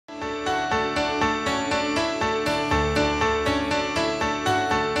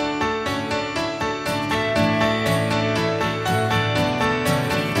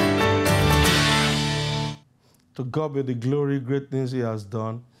God be the glory, great things he has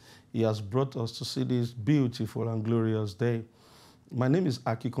done. He has brought us to see this beautiful and glorious day. My name is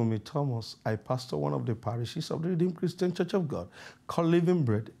Akinkunmi Thomas. I pastor one of the parishes of the Redeemed Christian Church of God called Living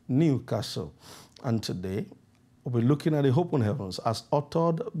Bread, Newcastle. And today, we'll be looking at the open heavens as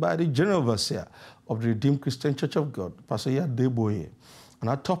authored by the General Overseer of the Redeemed Christian Church of God, Pastor Adeboye. And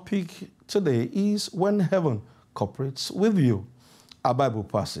our topic today is when heaven cooperates with you. Our Bible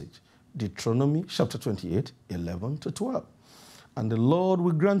passage, Deuteronomy chapter 28, 11 to 12. And the Lord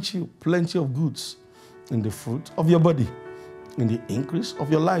will grant you plenty of goods in the fruit of your body, in the increase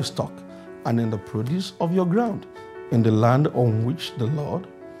of your livestock, and in the produce of your ground, in the land on which the Lord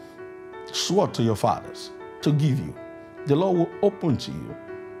swore to your fathers to give you. The Lord will open to you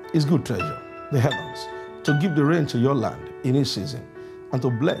his good treasure, the heavens, to give the rain to your land in its season, and to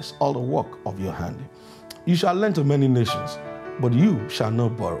bless all the work of your hand. You shall lend to many nations, but you shall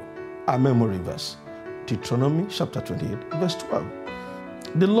not borrow. Our memory verse, Deuteronomy chapter 28, verse 12.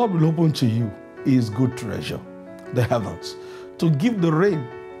 The Lord will open to you his good treasure, the heavens, to give the rain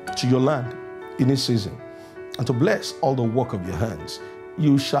to your land in its season, and to bless all the work of your hands.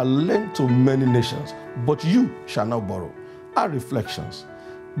 You shall lend to many nations, but you shall not borrow. Our reflections.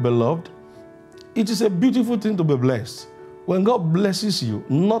 Beloved, it is a beautiful thing to be blessed. When God blesses you,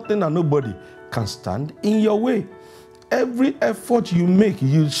 nothing and nobody can stand in your way. Every effort you make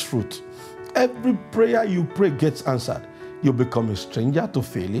yields fruit. Every prayer you pray gets answered. You become a stranger to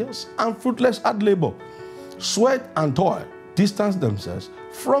failures and fruitless hard labor. Sweat and toil distance themselves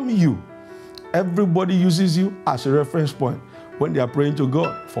from you. Everybody uses you as a reference point when they are praying to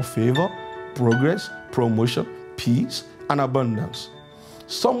God for favor, progress, promotion, peace, and abundance.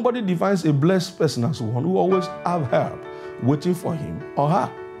 Somebody defines a blessed person as one who always have help waiting for him or her.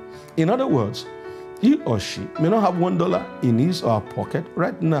 In other words, he or she may not have $1 in his or her pocket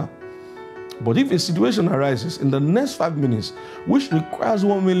right now. But if a situation arises in the next 5 minutes which requires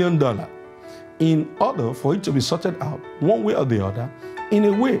 $1 million, in order for it to be sorted out one way or the other, in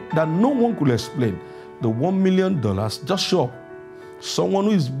a way that no one could explain, the $1 million just show up. Someone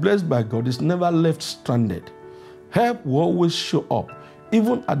who is blessed by God is never left stranded. Help will always show up,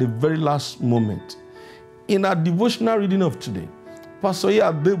 even at the very last moment. In our devotional reading of today, Pastor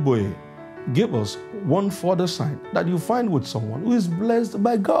Adeboye gave us one further sign that you find with someone who is blessed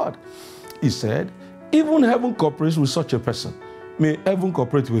by God. He said, even heaven cooperates with such a person. May heaven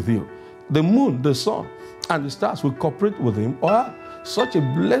cooperate with you. The moon, the sun, and the stars will cooperate with him or her. Such a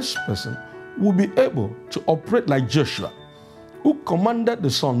blessed person will be able to operate like Joshua, who commanded the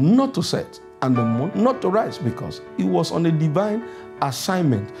sun not to set and the moon not to rise because he was on a divine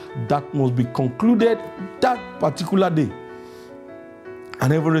assignment that must be concluded that particular day.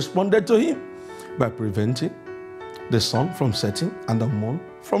 And heaven responded to him by preventing the sun from setting and the moon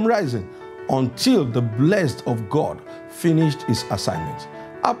from rising until the blessed of God finished his assignment.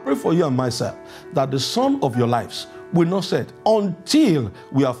 I pray for you and myself that the sun of your lives will not set until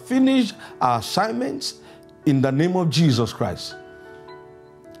we have finished our assignments in the name of Jesus Christ.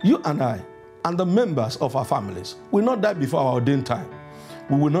 You and I and the members of our families will not die before our ordained time.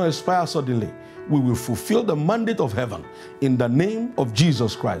 We will not expire suddenly. We will fulfill the mandate of heaven in the name of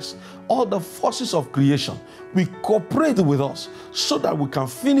Jesus Christ. All the forces of creation will cooperate with us so that we can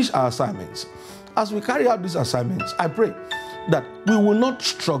finish our assignments. As we carry out these assignments, I pray that we will not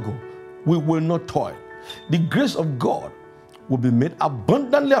struggle, we will not toil. The grace of God will be made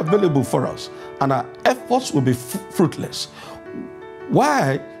abundantly available for us, and our efforts will be fruitless.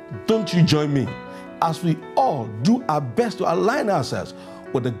 Why don't you join me as we all do our best to align ourselves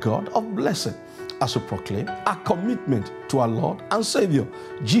with the God of blessing, as we proclaim our commitment to our Lord and Savior,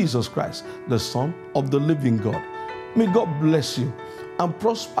 Jesus Christ, the Son of the living God. May God bless you and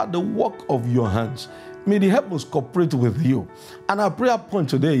prosper the work of your hands. May the heavens cooperate with you. And our prayer point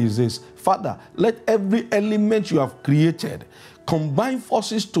today is this: Father, let every element you have created combine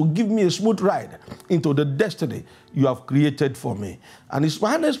forces to give me a smooth ride into the destiny you have created for me. And it's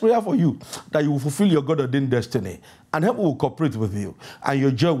my earnest prayer for you that you will fulfill your God-ordained destiny, and heaven will cooperate with you, and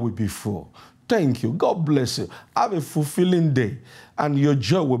your joy will be full. Thank you. God bless you. Have a fulfilling day, and your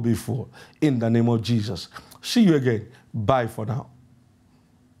joy will be full. In the name of Jesus. See you again. Bye for now.